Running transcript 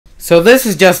So this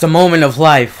is just a moment of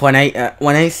life when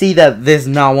I see that this is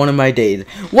not one of my days.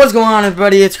 What's going on,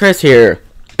 everybody? It's Chris here,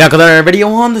 back with another video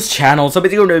on this channel. So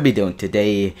basically what we're going to be doing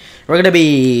today, we're going to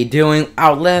be doing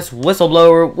Outlast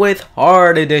Whistleblower with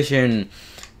Hard Edition.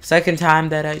 Second time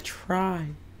that I try.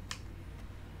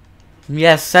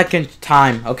 Yes, second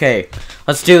time. Okay,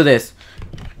 let's do this.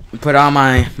 Put on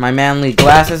my manly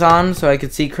glasses on so I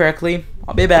can see correctly.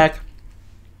 I'll be back.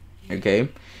 Okay.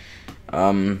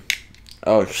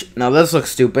 Oh, now this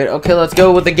looks stupid. Okay, let's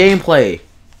go with the gameplay.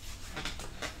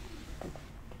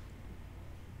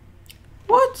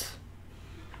 What?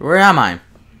 Where am I?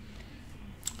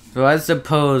 So I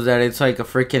suppose that it's like a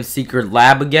freaking secret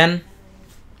lab again.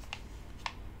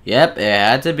 Yep, it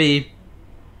had to be.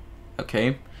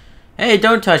 Okay. Hey,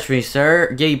 don't touch me,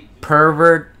 sir. Gay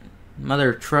pervert.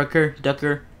 Mother trucker.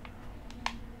 Ducker.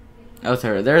 Oh,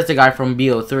 sorry. There's the guy from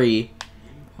BO3.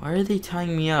 Why are they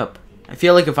tying me up? I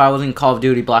feel like if I was in Call of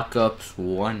Duty Black Ops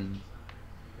 1.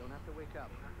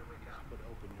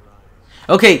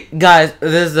 Okay, guys,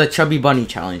 this is the Chubby Bunny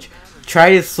challenge. Try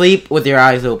to sleep with your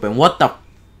eyes open. What the?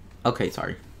 Okay,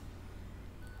 sorry.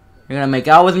 You're gonna make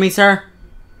out with me, sir?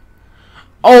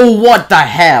 Oh, what the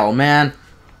hell, man?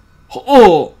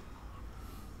 Oh!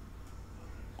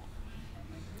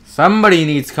 Somebody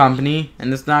needs company,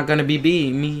 and it's not gonna be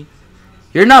me.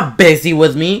 You're not busy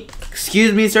with me.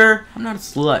 Excuse me, sir? I'm not a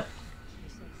slut.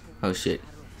 Oh shit.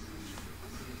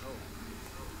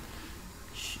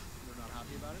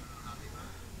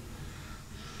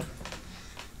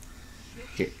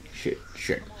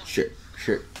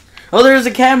 Shit. Oh, there's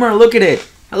a camera. Look at it.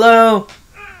 Hello.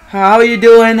 How are you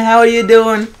doing? How are you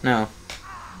doing? No.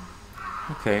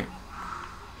 Okay.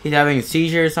 He's having a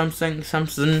seizure or something.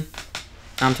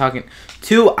 I'm talking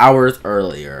 2 hours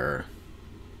earlier.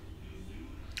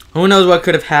 Who knows what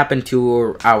could have happened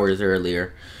 2 hours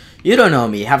earlier? You don't know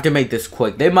me. Have to make this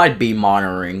quick. They might be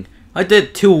monitoring. I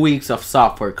did 2 weeks of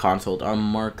software consult on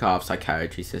Markov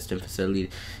Psychiatry System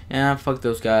Facility. Yeah, fuck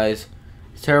those guys.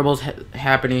 Terrible's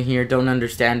happening here. Don't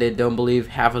understand it. Don't believe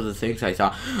half of the things I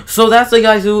saw. So that's the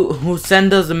guys who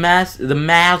send us the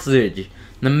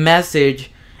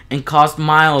message, and cost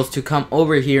miles to come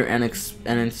over here and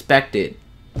inspect it.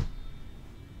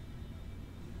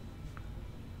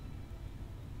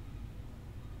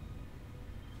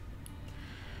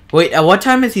 Wait, at what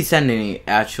time is he sending it,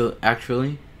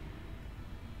 actually?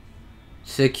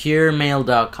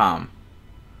 Securemail.com.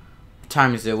 What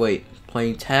time is it? Wait,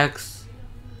 plain text?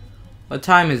 What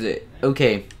time is it?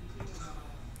 Okay.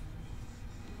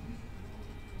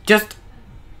 Just,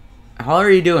 how are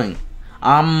you doing?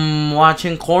 I'm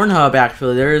watching Cornhub,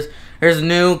 actually. There's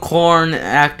new corn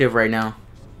active right now.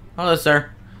 Hello, sir.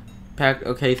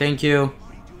 Okay, thank you.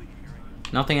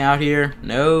 Nothing out here?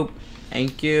 Nope.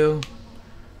 Thank you.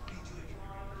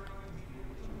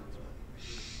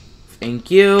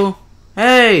 Thank you.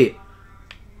 Hey!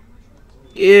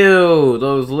 Ew,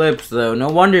 those lips though. No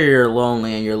wonder you're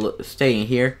lonely and you're staying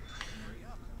here.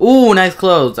 Ooh, nice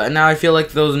clothes. Now I feel like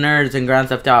those nerds in Grand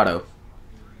Theft Auto.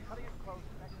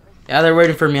 Yeah, they're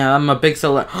waiting for me. I'm a big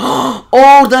celeb.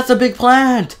 Oh, that's a big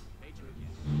plant!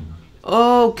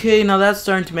 Okay, now that's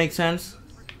starting to make sense.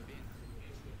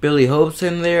 Billy Hope's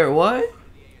in there. What?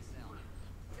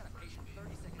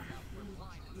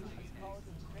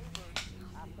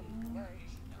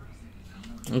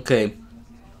 Okay.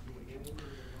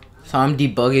 So I'm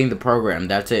debugging the program.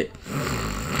 That's it.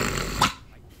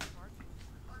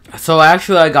 So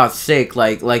actually I got sick,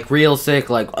 like real sick,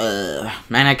 man,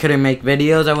 I couldn't make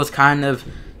videos. I was kind of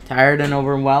tired and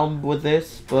overwhelmed with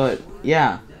this, but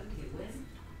yeah.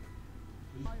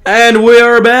 And we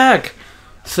are back.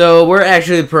 So we're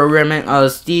actually programming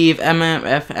Steve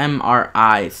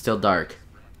MMFMRI. It's still dark.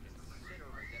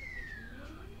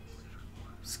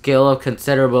 Skill of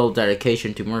considerable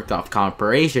dedication to Murkoff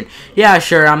Corporation. Yeah,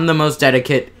 sure, I'm the most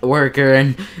dedicated worker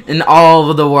in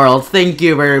all of the world. Thank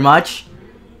you very much.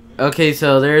 Okay,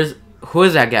 so there's... Who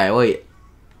is that guy? Wait.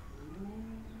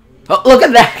 Oh, look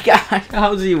at that guy.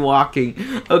 How's he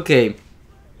walking? Okay.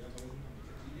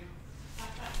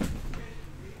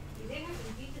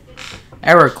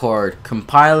 Error code.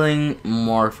 Compiling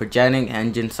morphogenic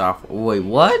engine software. Wait,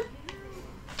 what?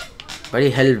 Buddy,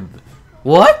 hell...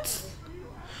 What?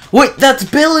 Wait, that's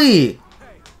Billy!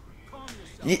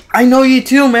 I know you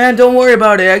too, man. Don't worry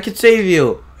about it. I can save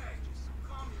you.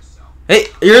 Hey,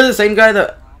 you're the same guy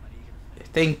that...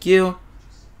 Thank you.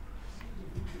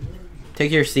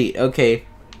 Take your seat. Okay.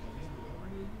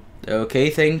 Okay,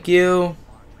 thank you.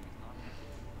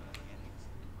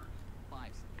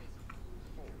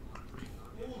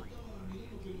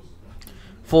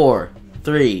 Four,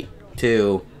 3,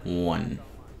 2, 1.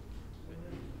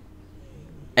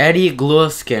 Eddie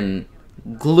Gluskin.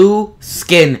 Glue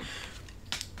skin.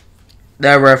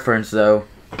 That reference though.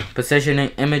 Positioning,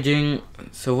 imaging.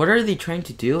 So what are they trying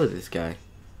to do with this guy?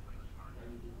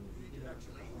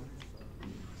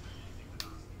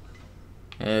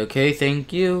 Okay,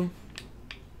 thank you.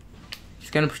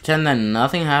 Just gonna pretend that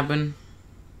nothing happened.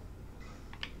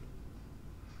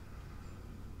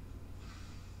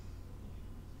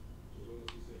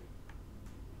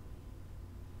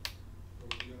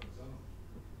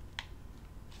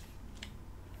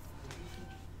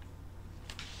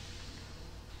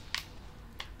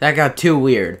 That got too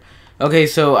weird. Okay,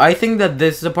 so I think that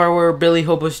this is the part where Billy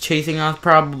Hope was chasing us.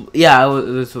 Probably, yeah.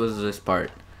 This was this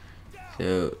part.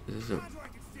 So this is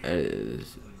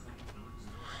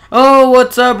oh,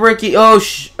 what's up, Ricky? Oh,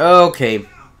 okay.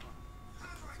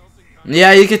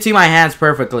 Yeah, you can see my hands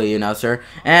perfectly, you know, sir.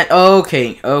 And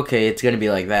okay, it's gonna be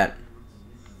like that.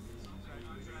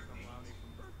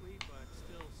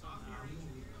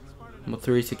 I'm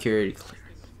 3 security clear.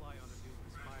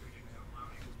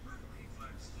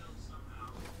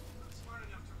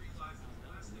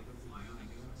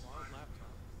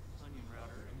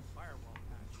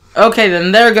 Okay,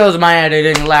 then there goes my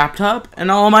editing laptop and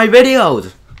all my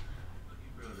videos.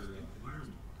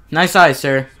 Nice eye,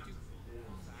 sir.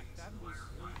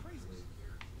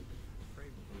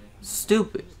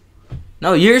 Stupid.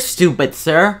 No, you're stupid,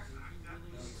 sir.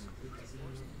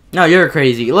 No, you're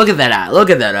crazy. Look at that eye. Look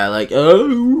at that eye. Like,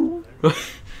 oh.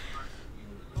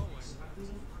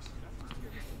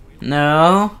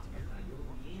 No.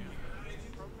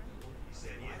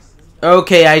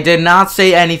 Okay, I did not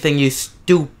say anything, you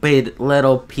stupid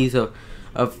little piece of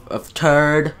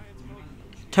turd.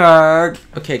 Turd.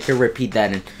 Okay, I can repeat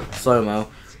that in slow-mo.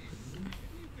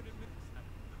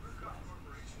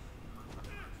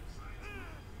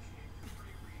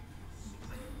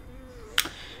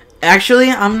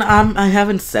 Actually, I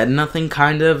haven't said nothing,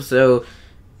 kind of, so.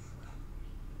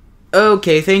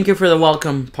 Okay, thank you for the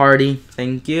welcome party.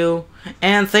 Thank you.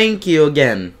 And thank you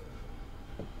again.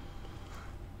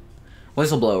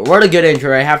 Whistleblower. What a good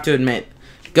intro, I have to admit.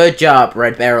 Good job,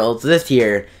 Red Barrels. This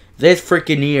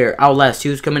freaking year, Outlast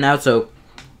 2 is coming out, so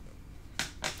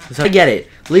I get it.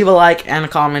 Leave a like and a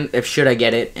comment if should I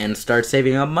get it, and start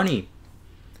saving up money.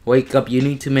 Wake up, you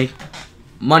need to make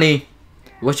money.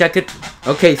 Wish I could.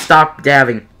 Okay, stop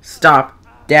dabbing. Stop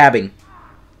dabbing.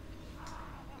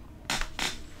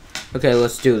 Okay,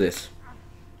 let's do this.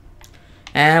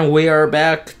 And we are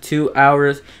back 2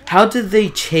 hours. How did they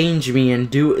change me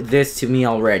and do this to me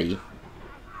already?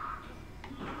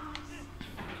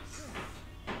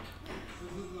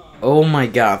 Oh my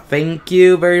god, thank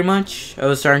you very much. I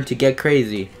was starting to get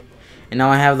crazy. And now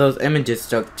I have those images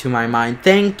stuck to my mind.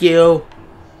 Thank you.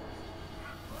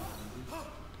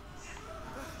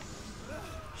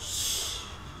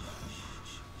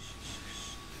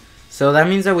 So that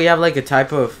means that we have like a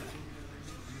type of...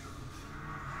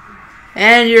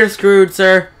 And you're screwed,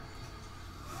 sir.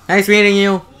 Nice meeting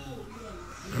you.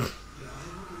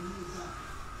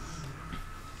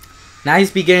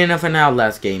 Nice beginning of an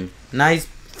Outlast game. Nice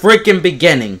freaking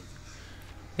beginning.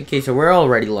 Okay, so we're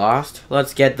already lost.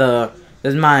 Let's get the...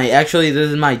 This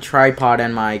is my tripod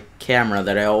and my camera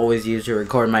that I always use to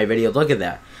record my videos. Look at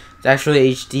that. It's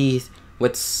actually HD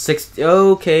with 60...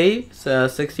 Okay, so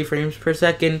 60 frames per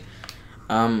second.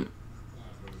 How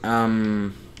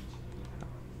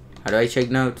do I check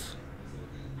notes?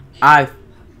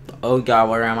 Oh god,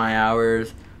 where are my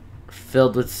hours?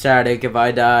 Filled with static. If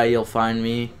I die, you'll find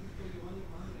me.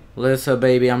 Lisa,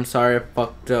 baby, I'm sorry I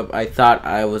fucked up. I thought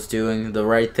I was doing the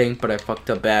right thing, but I fucked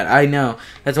up bad. I know.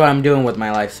 That's what I'm doing with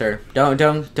my life, sir.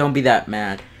 Don't be that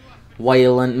mad.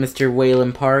 Wayland, Mr.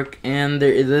 Wayland Park, and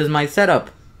this is my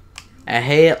setup.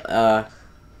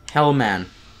 Hellman.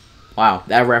 Wow,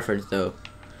 that reference though.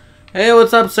 Hey,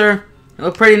 what's up, sir? You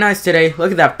look pretty nice today.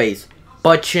 Look at that face.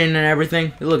 Butt chin and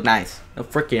everything. You look nice. You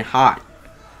look freaking hot.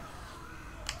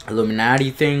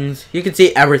 Illuminati things. You can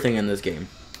see everything in this game.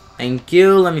 Thank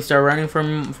you. Let me start running for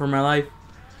my life.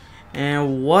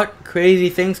 And what crazy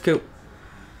things could...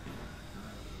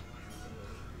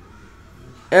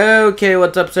 Okay,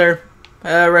 what's up, sir?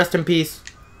 Rest in peace.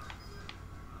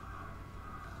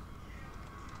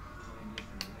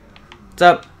 What's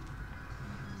up?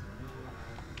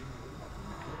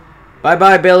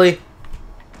 Bye-bye, Billy.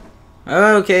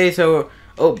 Okay, so...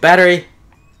 Oh, battery.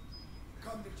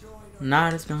 Nah,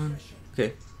 it's gone.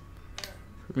 Okay.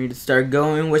 For me to start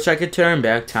going, wish I could turn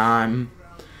back time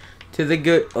to the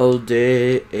good old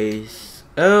days.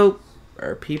 Oh,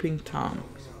 our peeping Tom.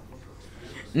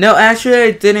 No, actually,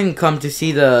 I didn't come to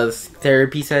see the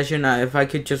therapy session. If I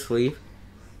could just leave.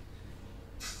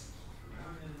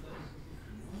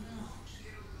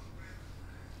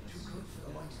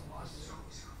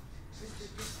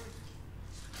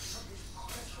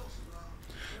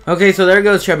 Okay, so there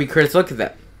goes Chubby Chris. Look at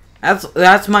that.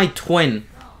 That's my twin.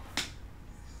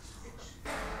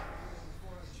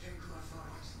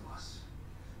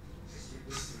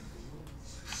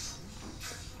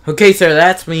 Okay, sir,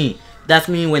 that's me. That's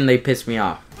me when they piss me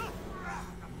off.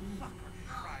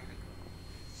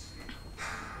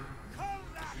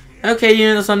 Okay,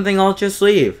 you know something? I'll just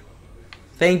leave.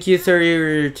 Thank you, sir.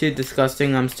 You're too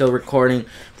disgusting. I'm still recording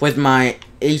with my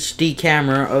HD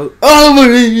camera.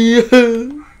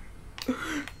 Oh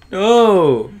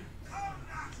no!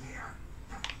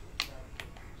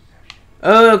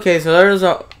 Oh, okay, so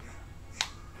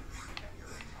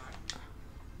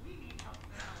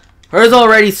there's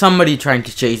already somebody trying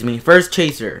to chase me. First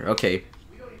chaser. Okay.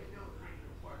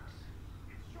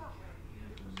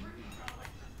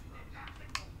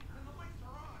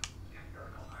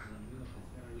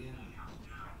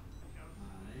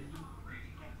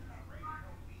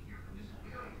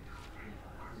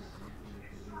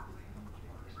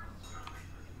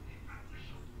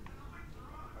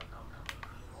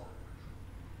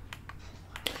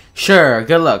 Sure,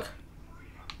 good luck.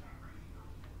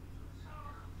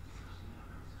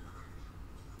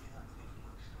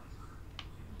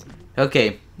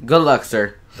 Okay, good luck,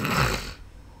 sir.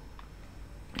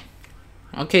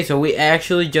 Okay, so we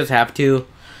actually just have to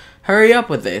hurry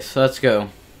up with this. Let's go.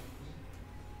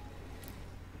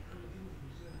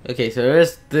 Okay, so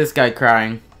there's this guy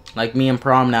crying. Like me on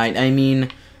prom night. I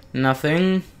mean,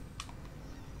 nothing.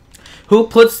 Who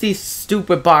puts these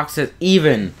stupid boxes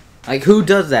even? Like, who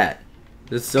does that?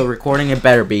 This is still recording? It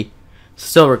better be.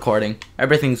 Still recording.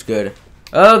 Everything's good.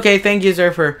 Okay, thank you, sir,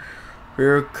 for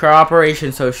your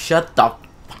cooperation. So, shut the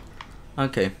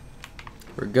Okay.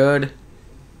 We're good.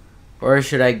 Where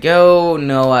should I go?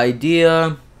 No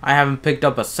idea. I haven't picked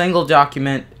up a single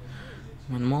document.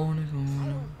 One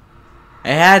morning.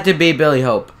 It had to be Billy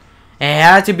Hope. It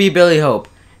had to be Billy Hope.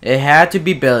 It had to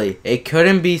be Billy. It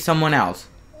couldn't be someone else.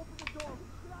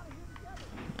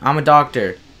 I'm a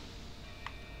doctor.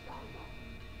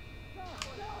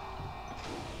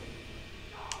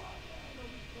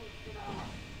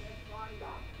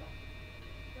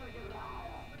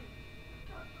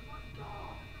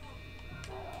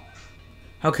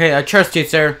 Okay, I trust you,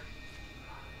 sir.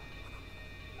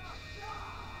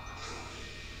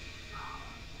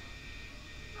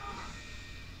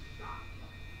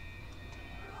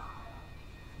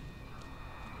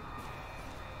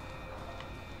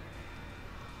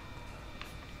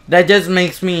 That just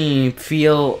makes me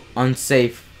feel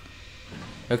unsafe.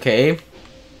 Okay.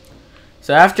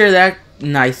 So after that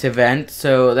nice event,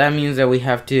 so that means that we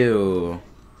have to...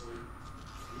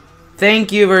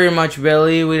 Thank you very much,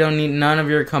 Billy. We don't need none of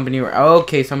your company.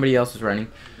 Okay, somebody else is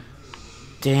running.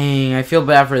 Dang, I feel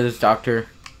bad for this doctor.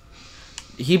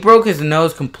 He broke his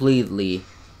nose completely.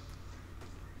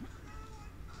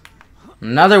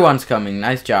 Another one's coming.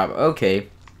 Nice job. Okay.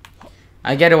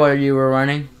 I get it where you were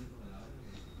running.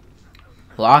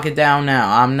 Lock it down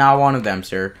now. I'm not one of them,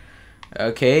 sir.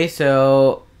 Okay,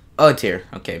 so... Oh, it's here.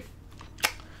 Okay.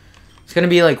 It's gonna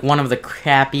be like one of the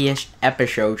crappiest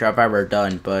episodes I've ever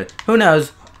done, but who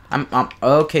knows? I'm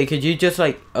okay, could you just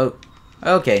like... Oh,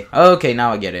 okay. Okay,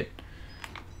 now I get it.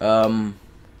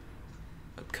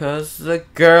 Cause the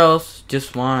girls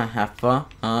just wanna have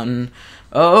fun.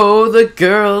 Oh, the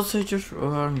girls are just...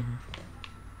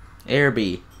 Air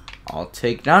B. I'll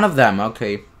take none of them.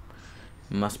 Okay.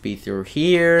 Must be through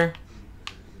here.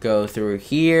 Go through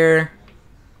here.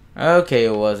 Okay,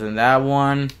 it wasn't that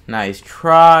one. Nice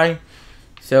try.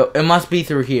 So, it must be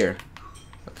through here.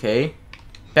 Okay.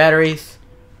 Batteries.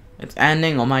 It's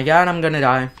ending. Oh my god, I'm gonna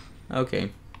die.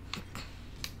 Okay.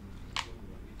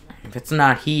 If it's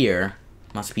not here,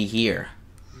 it must be here.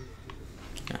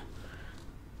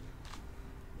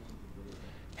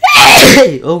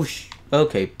 Hey! Oh,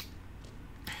 okay.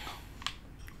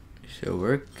 So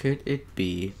where could it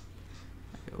be?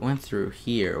 It went through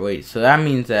here. Wait, so that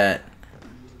means that...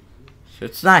 So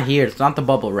it's not here. It's not the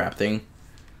bubble wrap thing.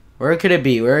 Where could it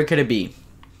be? Where could it be?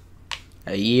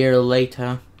 A year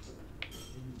later.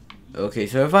 Okay,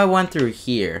 so if I went through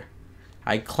here,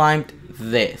 I climbed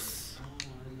this.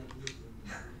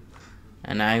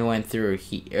 And I went through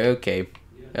here. Okay.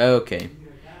 Okay.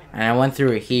 And I went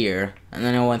through here. And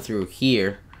then I went through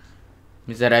here.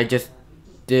 Means that I just...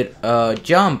 did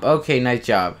jump. Okay, nice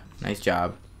job. Nice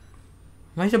job.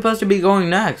 Am I supposed to be going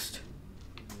next?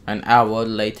 An hour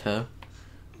later.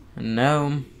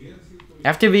 No.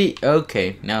 Have to be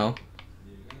okay, no.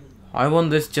 Why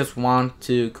won't this just want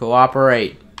to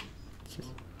cooperate?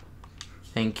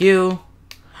 Thank you.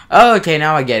 Oh, okay,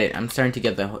 now I get it. I'm starting to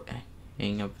get the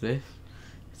hang of this.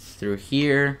 It's through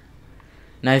here.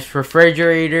 Nice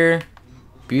refrigerator.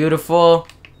 Beautiful.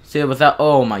 See, without...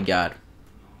 Oh, my God.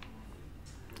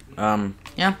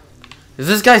 Yeah. Is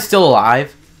this guy still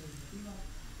alive?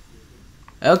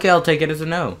 Okay, I'll take it as a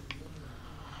no.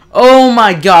 Oh,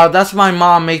 my God. That's my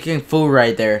mom making food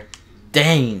right there.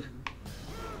 Dang.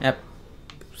 Yep.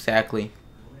 Exactly.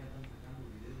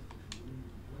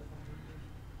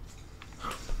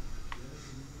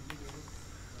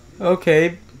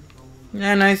 Okay.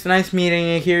 Yeah, nice meeting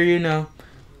you here, you know.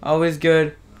 Always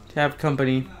good to have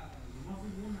company.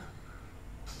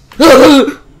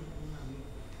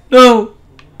 No!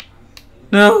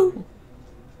 No!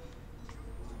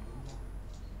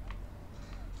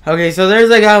 Okay, so there's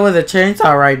a guy with a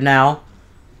chainsaw right now.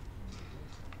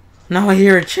 Now I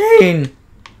hear a chain!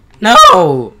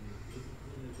 No!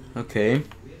 Okay.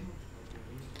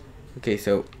 Okay,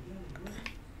 so...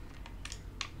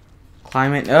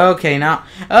 Climate. Okay, now.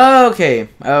 Okay.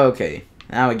 Okay.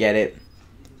 Now I get it.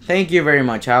 Thank you very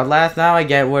much, Outlast. Now I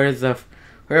get where a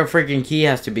freaking key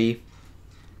has to be.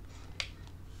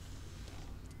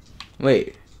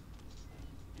 Wait.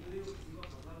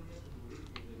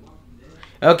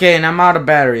 Okay, and I'm out of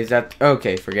batteries. That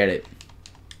okay, forget it.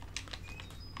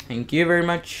 Thank you very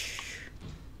much.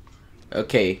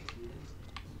 Okay.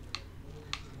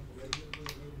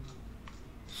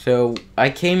 So I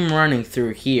came running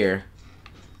through here.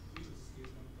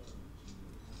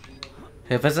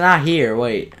 If it's not here,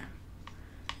 wait.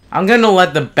 I'm gonna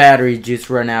let the battery juice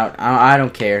run out. I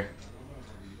don't care.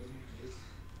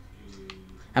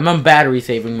 I'm on battery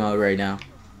saving mode right now.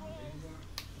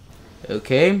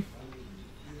 Okay.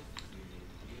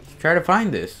 Let's try to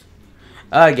find this.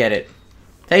 I get it.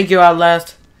 Thank you,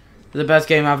 Outlast. The best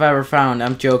game I've ever found.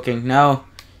 I'm joking. No.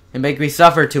 It makes me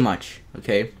suffer too much.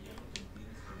 Okay.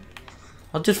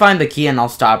 I'll just find the key and I'll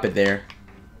stop it there.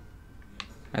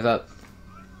 I thought...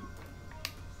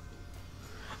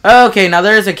 Okay, now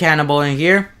there's a cannibal in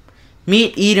here.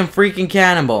 Meat eating freaking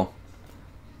cannibal.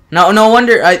 No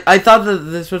wonder. I thought that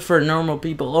this was for normal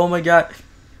people. Oh my God.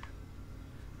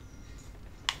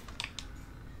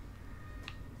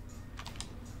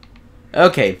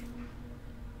 Okay.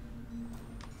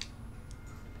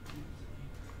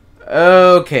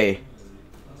 Okay.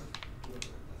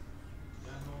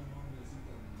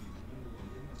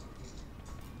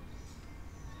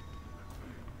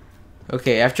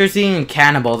 Okay, after seeing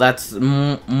Cannibal, that's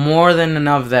more than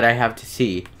enough that I have to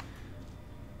see.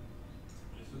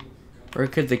 Where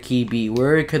could the key be?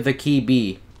 Where could the key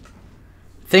be?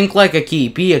 Think like a key.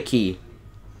 Be a key.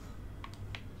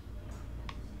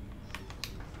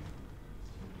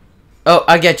 Oh,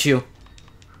 I get you.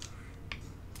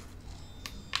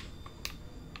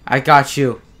 I got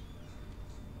you.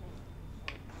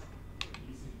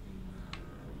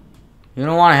 You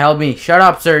don't want to help me. Shut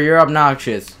up, sir. You're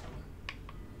obnoxious.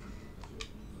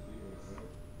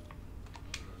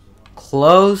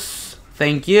 Close.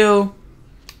 Thank you.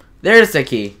 There's the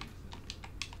key.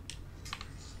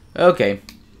 Okay.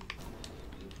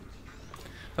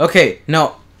 Okay.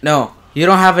 No. No. You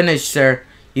don't have an itch, sir.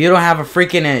 You don't have a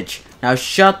freaking itch. Now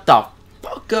shut the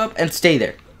fuck up and stay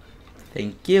there.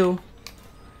 Thank you.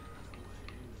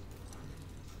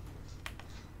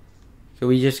 Can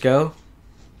we just go?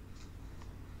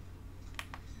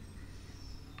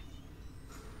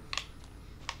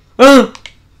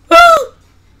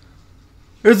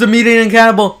 There's a meat eating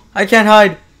cannibal. I can't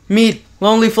hide. Meat.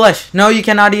 Lonely flesh. No, you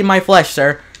cannot eat my flesh,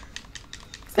 sir.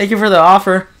 Thank you for the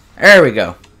offer. There we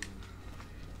go.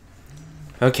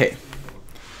 Okay.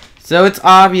 So it's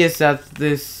obvious that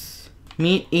this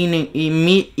meat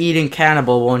eating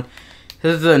cannibal one,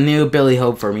 this is a new Billy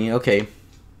Hope for me. Okay.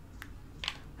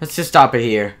 Let's just stop it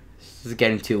here. This is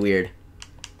getting too weird.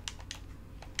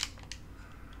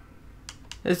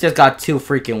 This just got too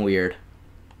freaking weird.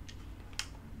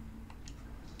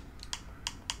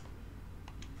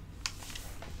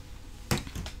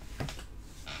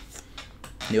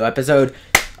 New episode.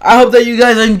 I hope that you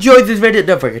guys enjoyed this video.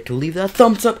 Don't forget to leave that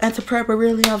thumbs up and subscribe. It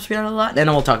really helps me out a lot. And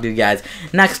I will talk to you guys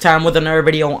next time with another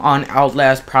video on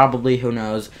Outlast. Probably, who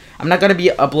knows. I'm not going to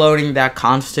be uploading that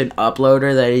constant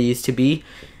uploader that it used to be.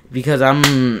 Because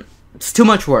it's too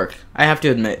much work. I have to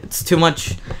admit. It's too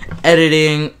much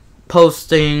editing,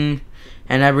 posting,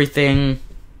 and everything.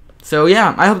 So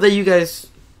yeah, I hope that you guys,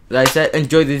 like I said,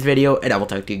 enjoyed this video. And I will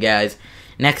talk to you guys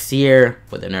next year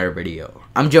with another video.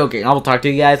 I'm joking. I will talk to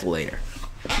you guys later.